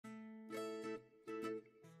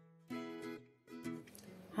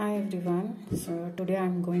Hi everyone. So today I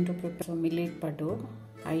am going to prepare millet paddu.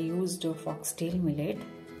 I used foxtail millet.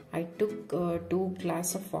 I took 2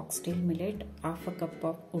 glass of foxtail millet, half a cup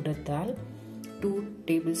of urad dal, 2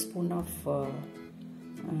 tablespoon of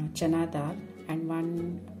chana dal, and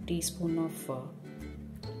 1 teaspoon of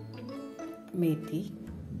methi.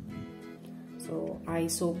 So I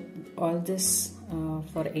soak all this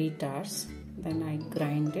for 8 hours. Then I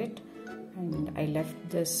grind it, and I left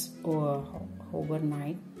this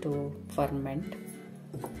overnight to ferment.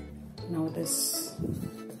 Now this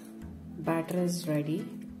batter is ready.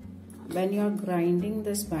 When you are grinding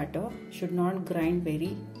this batter, should not grind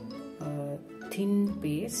very thin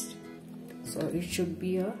paste. So it should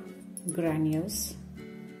be a granules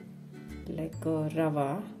like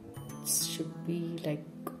rava. It should be like,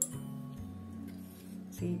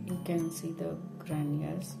 see, you can see the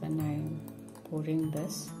granules when I am pouring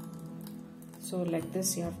this. So like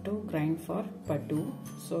this you have to grind for paddu.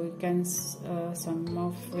 So you can some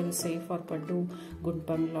of will say for paddu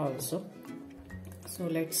Gundupoglu also. So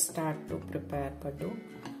let's start to prepare paddu.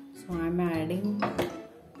 So I am adding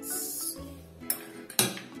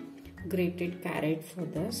grated carrot for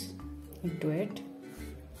this into it,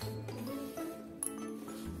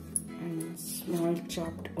 and small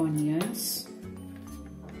chopped onions.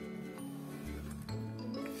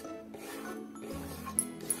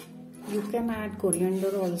 You can add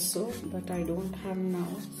coriander also, but I don't have now,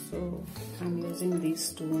 so I'm using these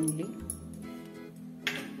two only.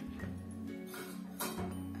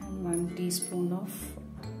 And 1 teaspoon of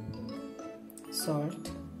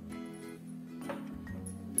salt.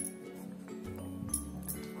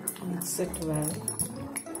 Mix it well.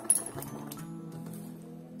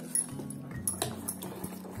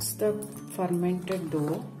 It's the fermented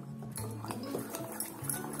dough.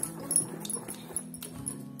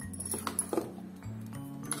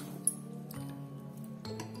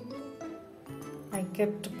 I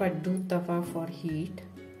kept paddu tawa for heat,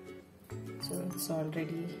 so it's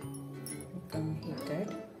already become heated.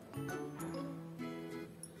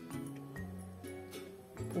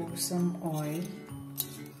 Pour some oil.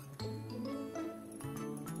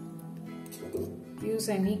 Use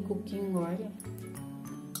any cooking oil.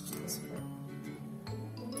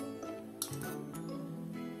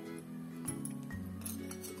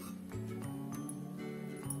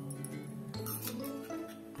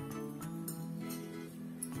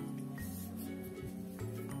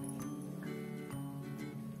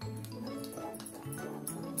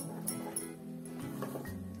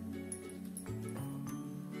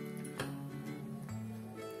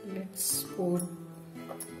 Let's pour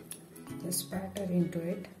this batter into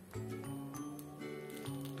it.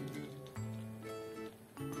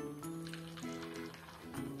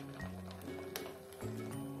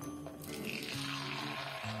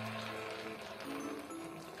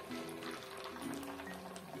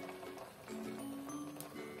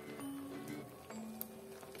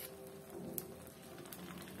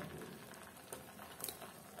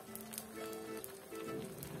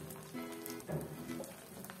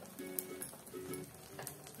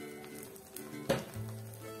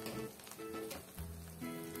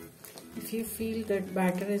 If you feel that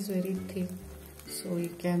batter is very thick, so you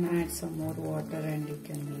can add some more water and you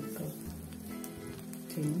can make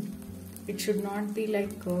a thing. It should not be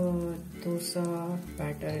like dosa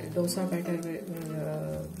batter. Dosa batter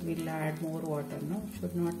will add more water, no? It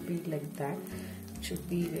should not be like that. It should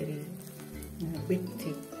be very bit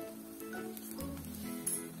thick.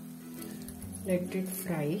 Let it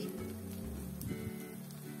fry.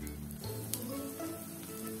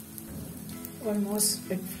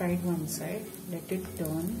 Almost it fried one side. Let it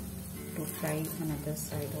turn to fry another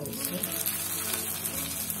side also.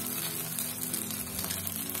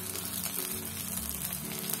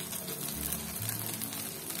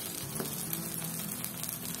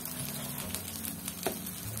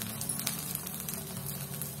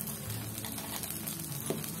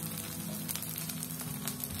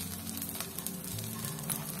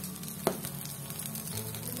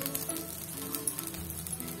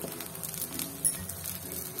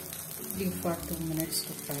 Leave for 2 minutes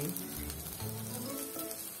to fry.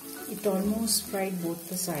 It almost fried both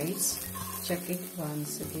the sides. Check it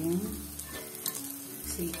once again.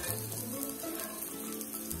 See.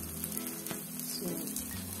 So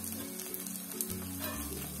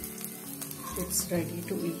it's ready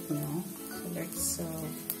to eat now. So let's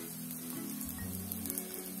serve.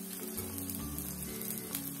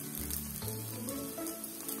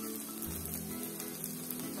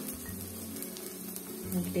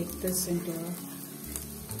 We'll take this into a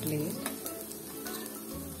plate.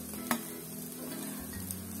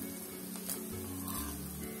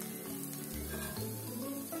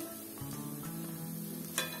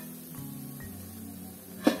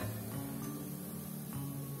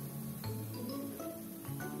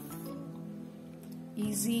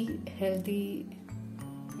 easy, healthy,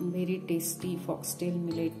 and very tasty foxtail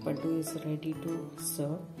millet paddu is ready to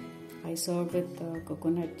serve. I served with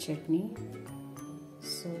coconut chutney.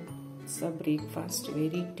 So it's a breakfast,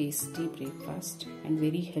 very tasty breakfast and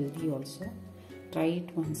very healthy also. Try it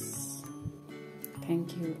once.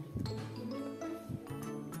 Thank you.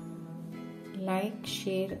 Like,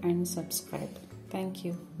 share and subscribe. Thank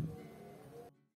you.